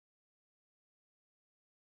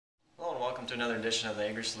welcome to another edition of the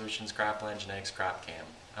AgriSolutions Cropland Genetics Crop Cam.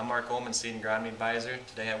 I'm Mark Ullman, Seed and Agronomy Advisor.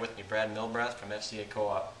 Today I have with me Brad Milbreath from FCA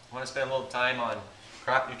Co-op. I want to spend a little time on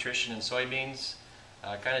crop nutrition in soybeans,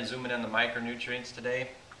 kind of zooming in the micronutrients today.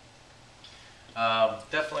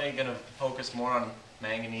 Definitely going to focus more on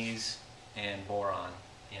manganese and boron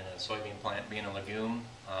in a soybean plant being a legume.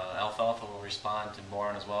 Alfalfa will respond to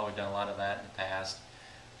boron as well. We've done a lot of that in the past.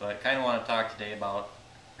 But kind of want to talk today about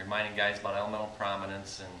reminding guys about elemental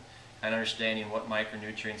prominence and kind of understanding what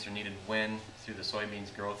micronutrients are needed when through the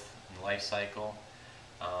soybeans growth and life cycle.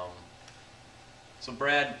 So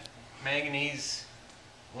Brad, manganese,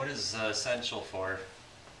 what is essential for?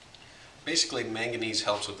 Basically, manganese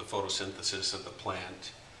helps with the photosynthesis of the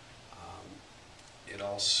plant. It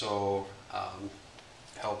also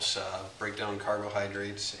helps break down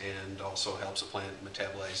carbohydrates and also helps the plant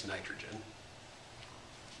metabolize nitrogen.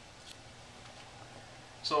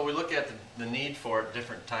 So we look at the need for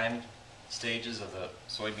different time stages of the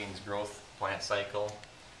soybeans growth plant cycle.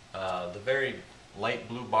 The very light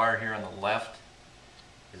blue bar here on the left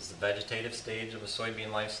is the vegetative stage of the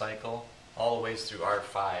soybean life cycle, all the way through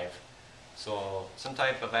R5. So some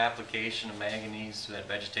type of application of manganese to that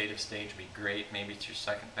vegetative stage would be great. Maybe it's your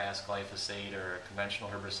second pass glyphosate or a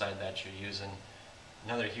conventional herbicide that you're using.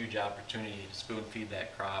 Another huge opportunity to spoon feed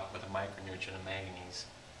that crop with a micronutrient of manganese.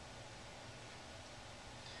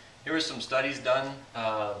 Here were some studies done.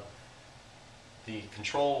 The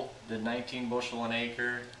control did 19 bushel an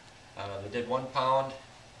acre. They did 1 pound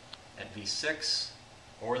at V6,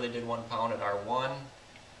 or they did 1 pound at R1.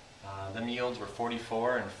 Them yields were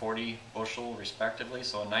 44 and 40 bushel respectively,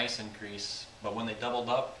 so a nice increase. But when they doubled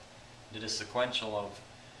up, did a sequential of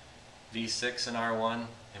V6 and R1,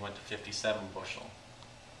 they went to 57 bushel.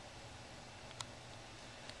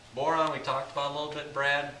 Boron we talked about a little bit,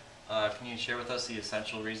 Brad. Can you share with us the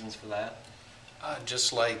essential reasons for that?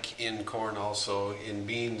 Just like in corn, also in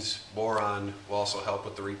beans, boron will also help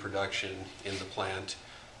with the reproduction in the plant.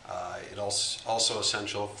 It's also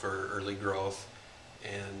essential for early growth,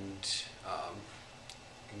 and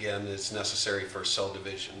again, it's necessary for cell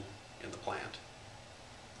division in the plant.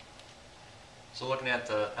 So looking at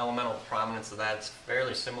the elemental prominence of that, it's a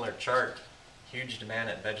fairly similar chart. Huge demand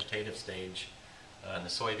at vegetative stage in the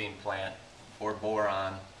soybean plant for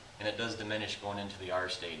boron, and it does diminish going into the R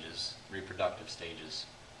stages, reproductive stages.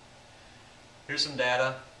 Here's some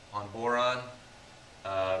data on boron.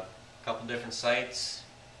 A couple different sites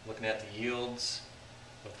looking at the yields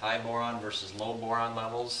with high boron versus low boron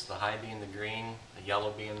levels, the high being the green, the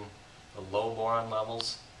yellow being the low boron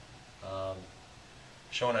levels.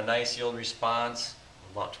 Showing a nice yield response,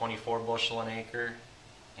 about 24 bushel an acre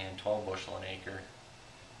and 12 bushel an acre.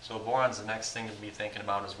 So boron's the next thing to be thinking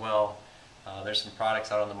about as well. There's some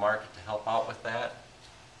products out on the market to help out with that.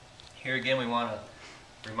 Here again, we want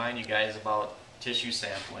to remind you guys about tissue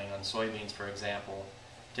sampling on soybeans, for example.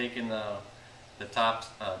 Taking the top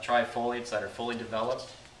trifoliates that are fully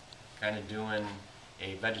developed, kind of doing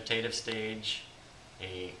a vegetative stage,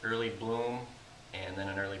 a early bloom, and then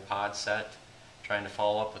an early pod set. Trying to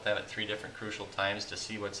follow up with that at 3 different crucial times to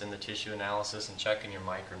see what's in the tissue analysis and checking your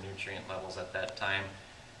micronutrient levels at that time.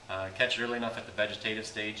 Catch it early enough at the vegetative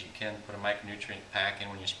stage, you can put a micronutrient pack in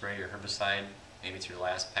when you spray your herbicide. Maybe it's your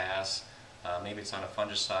last pass, maybe it's on a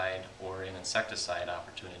fungicide or an insecticide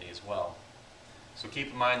opportunity as well. So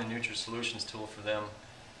keep in mind the NutriSolutions tool for them.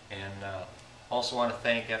 And also want to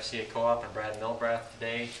thank FCA Co-op and Brad Milbreath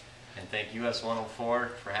today, and thank US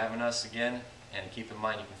 104 for having us again. And keep in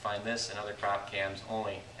mind you can find this and other crop cams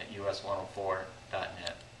only at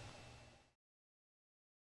us104.net.